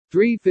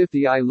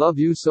350 I love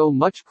you so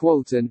much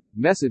quotes and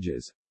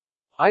messages.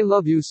 I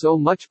love you so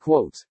much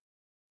quotes.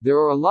 There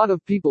are a lot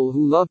of people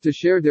who love to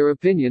share their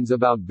opinions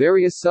about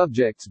various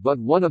subjects, but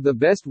one of the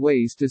best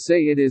ways to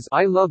say it is,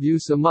 I love you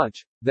so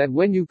much, that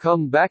when you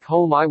come back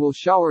home I will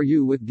shower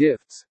you with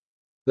gifts.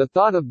 The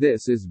thought of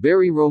this is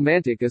very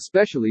romantic,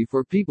 especially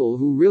for people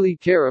who really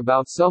care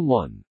about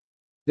someone.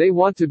 They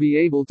want to be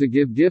able to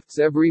give gifts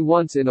every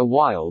once in a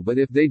while, but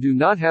if they do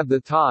not have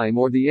the time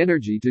or the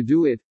energy to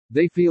do it,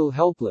 they feel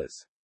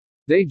helpless.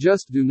 They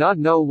just do not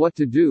know what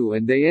to do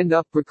and they end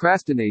up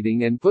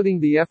procrastinating and putting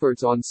the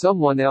efforts on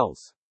someone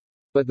else.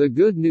 But the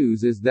good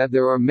news is that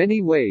there are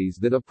many ways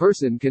that a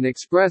person can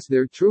express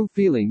their true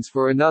feelings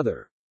for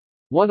another.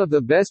 One of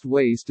the best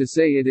ways to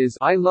say it is,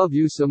 I love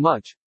you so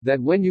much, that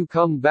when you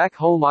come back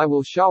home I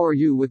will shower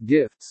you with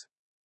gifts.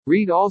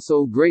 Read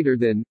also greater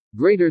than,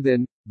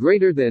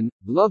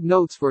 love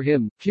notes for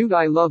him, cute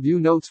I love you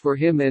notes for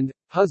him and,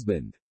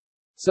 husband.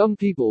 Some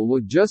people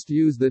would just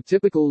use the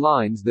typical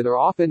lines that are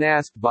often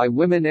asked by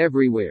women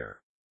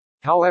everywhere.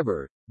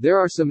 However, there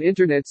are some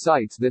internet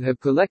sites that have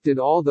collected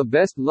all the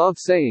best love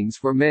sayings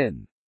for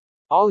men.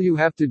 All you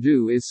have to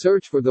do is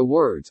search for the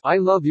words, I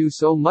love you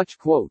so much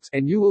quotes,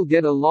 and you will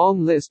get a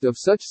long list of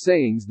such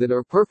sayings that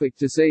are perfect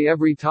to say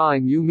every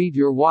time you meet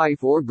your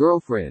wife or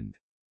girlfriend.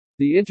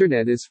 The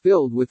internet is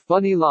filled with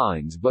funny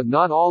lines, but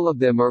not all of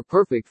them are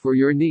perfect for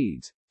your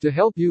needs. To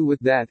help you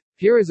with that,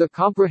 here is a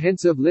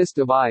comprehensive list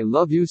of I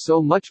love you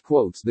so much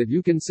quotes that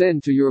you can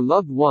send to your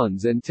loved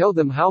ones and tell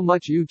them how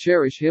much you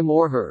cherish him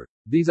or her.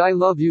 These I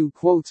love you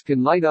quotes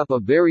can light up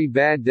a very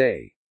bad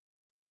day.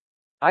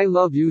 I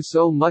love you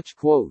so much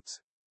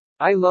quotes.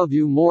 I love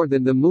you more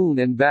than the moon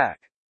and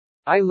back.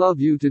 I love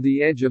you to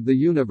the edge of the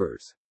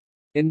universe.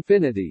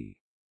 Infinity.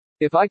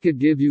 If I could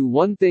give you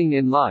one thing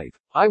in life,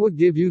 I would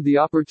give you the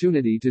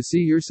opportunity to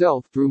see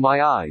yourself through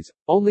my eyes.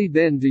 Only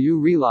then do you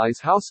realize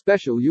how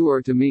special you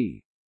are to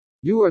me.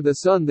 You are the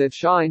sun that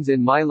shines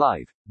in my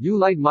life. You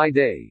light my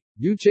day.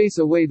 You chase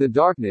away the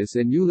darkness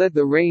and you let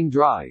the rain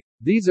dry.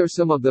 These are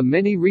some of the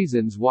many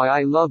reasons why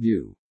I love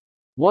you.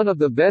 One of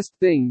the best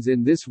things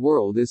in this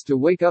world is to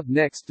wake up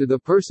next to the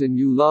person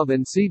you love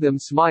and see them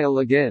smile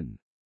again.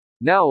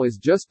 Now is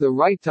just the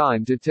right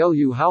time to tell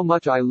you how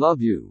much I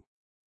love you.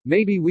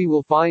 Maybe we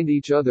will find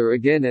each other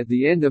again at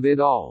the end of it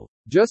all,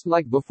 just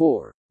like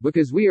before,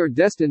 because we are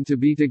destined to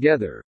be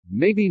together.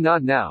 Maybe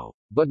not now,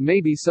 but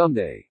maybe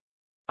someday.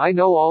 I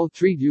know I'll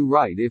treat you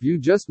right if you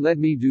just let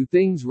me do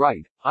things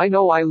right. I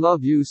know I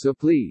love you, so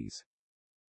please.